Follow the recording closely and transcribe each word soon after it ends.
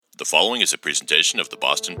The following is a presentation of the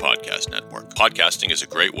Boston Podcast Network. Podcasting is a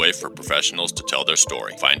great way for professionals to tell their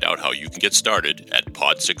story. Find out how you can get started at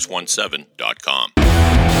pod617.com.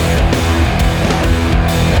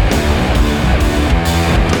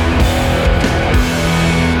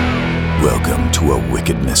 Welcome to A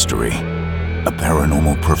Wicked Mystery, a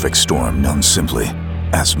paranormal perfect storm known simply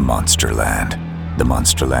as Monsterland. The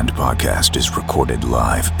Monsterland podcast is recorded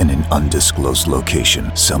live in an undisclosed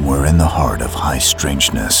location somewhere in the heart of high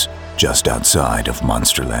strangeness, just outside of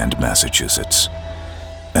Monsterland, Massachusetts.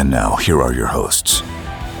 And now, here are your hosts,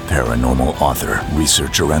 paranormal author,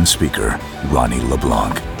 researcher, and speaker, Ronnie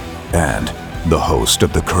LeBlanc, and the host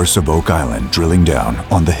of The Curse of Oak Island Drilling Down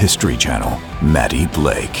on the History Channel, Maddie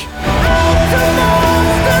Blake.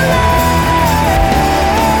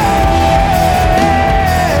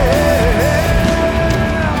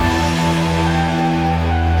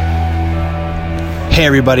 Hey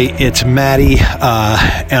everybody, it's Maddie.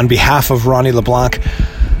 On behalf of Ronnie LeBlanc,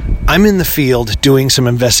 I'm in the field doing some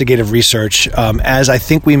investigative research. As I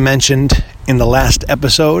think we mentioned in the last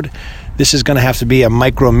episode, this is going to have to be a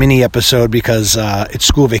mini episode because it's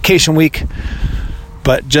school vacation week.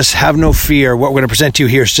 But just have no fear. What we're going to present to you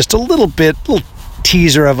here is just a little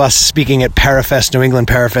teaser of us speaking at Parafest, New England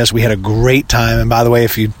Parafest. We had a great time. And by the way,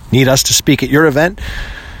 if you need us to speak at your event,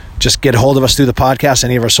 just get a hold of us through the podcast,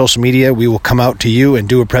 any of our social media. We will come out to you and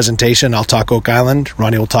do a presentation. I'll talk Oak Island.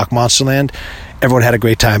 Ronnie will talk Monsterland. Everyone had a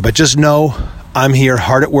great time. But just know I'm here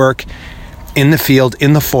hard at work, in the field,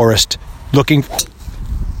 in the forest, looking for...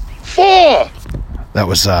 That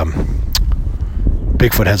was...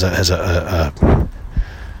 Bigfoot has a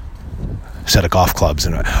set of golf clubs.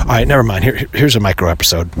 All right, never mind. Here's a micro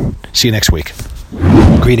episode. See you next week.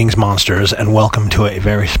 Greetings, monsters, and welcome to a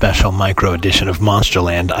very special micro edition of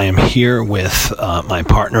Monsterland. I am here with my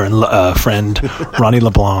partner and friend, Ronnie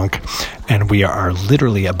LeBlanc, and we are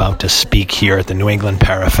literally about to speak here at the New England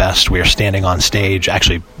Parafest. We are standing on stage,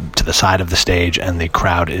 actually to the side of the stage, and the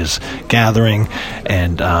crowd is gathering.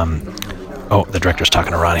 And, the director's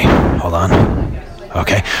talking to Ronnie. Hold on.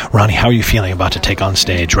 Okay. Ronnie, how are you feeling about to take on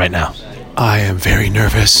stage right now? I am very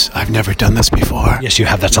nervous. I've never done this before. Yes, you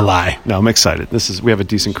have. That's a lie. No, I'm excited. We have a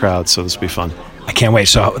decent crowd, so this will be fun. I can't wait.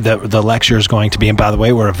 So the lecture is going to be, and by the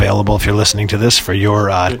way, we're available if you're listening to this for your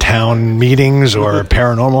town meetings or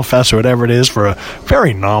paranormal fest or whatever it is for a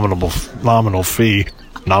very nominal fee.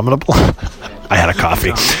 Nominal? I had a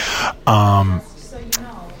coffee.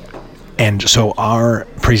 And so our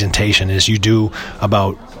presentation is you do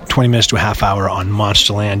about 20 minutes to a half hour on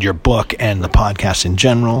Monsterland, your book, and the podcast in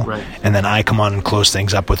general. Right. And then I come on and close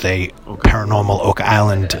things up with a paranormal Oak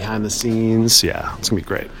Island. Behind the scenes. Yeah, it's going to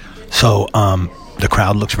be great. So the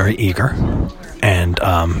crowd looks very eager. And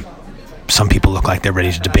some people look like they're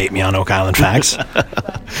ready to debate me on Oak Island facts.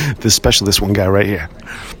 Especially this one guy right here.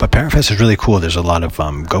 But Parafest is really cool. There's a lot of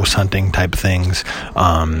ghost hunting type things.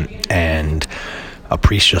 And... a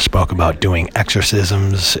priest just spoke about doing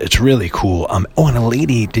exorcisms. It's really cool. And a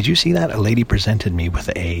lady, did you see that? A lady presented me with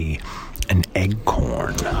an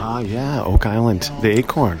acorn. Yeah, Oak Island, the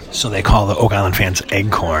acorn. So they call the Oak Island fans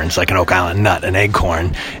acorns, like an Oak Island nut, an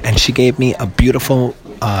acorn. And she gave me a beautiful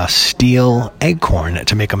steel acorn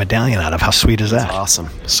to make a medallion out of. How sweet is that? That's awesome.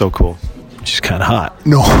 So cool. She's kind of hot.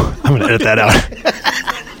 No, I'm going to edit that out.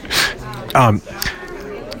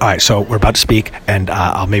 All right, so we're about to speak, and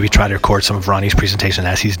I'll maybe try to record some of Ronnie's presentation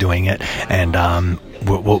as he's doing it, and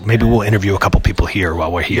we'll interview a couple people here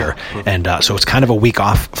while we're here. Yeah. And so it's kind of a week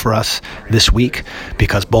off for us this week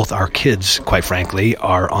because both our kids, quite frankly,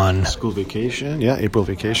 are on school vacation. Yeah, April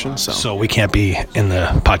vacation. So we can't be in the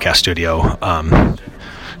podcast studio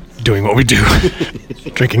doing what we do,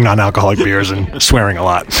 drinking non-alcoholic beers and swearing a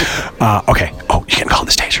lot. Okay. Oh, you can't call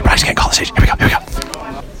the stage. Ronnie's can't call the stage. Here we go.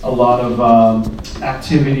 A lot of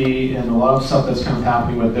activity and a lot of stuff that's kind of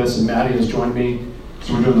happening with this, and Maddie has joined me,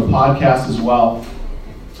 so we're doing the podcast as well.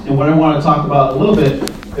 And what I want to talk about a little bit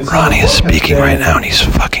is Ronnie is speaking right now, and he's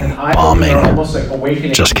fucking bombing. Almost like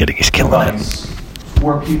awakening. Just kidding, he's killing it.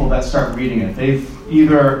 For people that start reading it, they've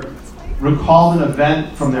either recalled an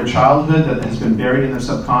event from their childhood that has been buried in their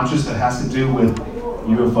subconscious that has to do with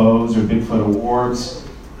UFOs or Bigfoot awards,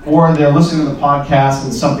 or they're listening to the podcast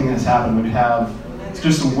and something has happened. We have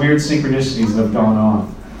just some weird synchronicities that have gone on.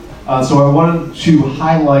 So I wanted to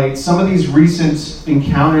highlight some of these recent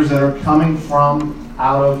encounters that are coming from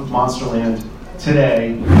out of Monsterland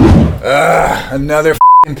today. Another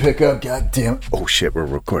pickup, goddamn. Oh shit, we're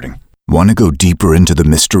recording. Want to go deeper into the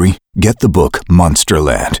mystery? Get the book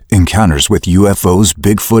Monsterland, Encounters with UFOs,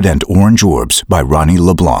 Bigfoot, and Orange Orbs by Ronnie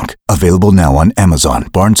LeBlanc. Available now on Amazon,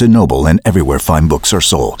 Barnes & Noble, and everywhere fine books are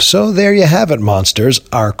sold. So there you have it, monsters,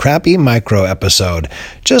 our crappy micro episode.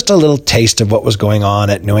 Just a little taste of what was going on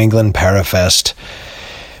at New England Parafest.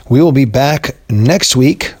 We will be back next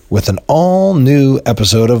week with an all-new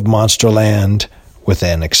episode of Monsterland with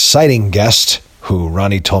an exciting guest who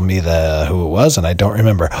Ronnie told me who it was, and I don't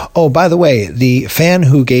remember. Oh, by the way, the fan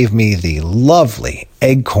who gave me the lovely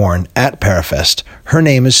egg corn at Parafest, her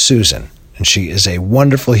name is Susan, and she is a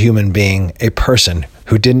wonderful human being, a person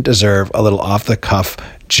who didn't deserve a little off-the-cuff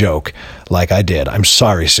joke like I did. I'm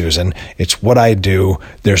sorry, Susan. It's what I do.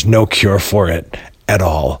 There's no cure for it at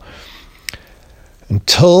all.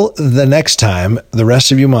 Until the next time, the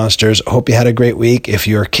rest of you monsters, hope you had a great week. If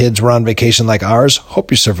your kids were on vacation like ours,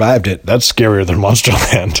 hope you survived it. That's scarier than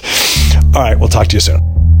Monsterland. All right, we'll talk to you soon.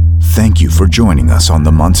 Thank you for joining us on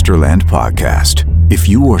the Monsterland podcast. If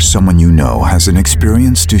you or someone you know has an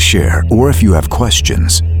experience to share, or if you have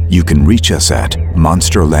questions, you can reach us at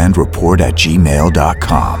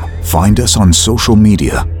monsterlandreport@gmail.com. Find us on social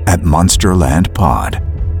media at MonsterlandPod.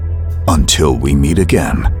 Until we meet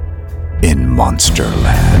again in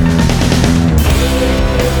Monsterland.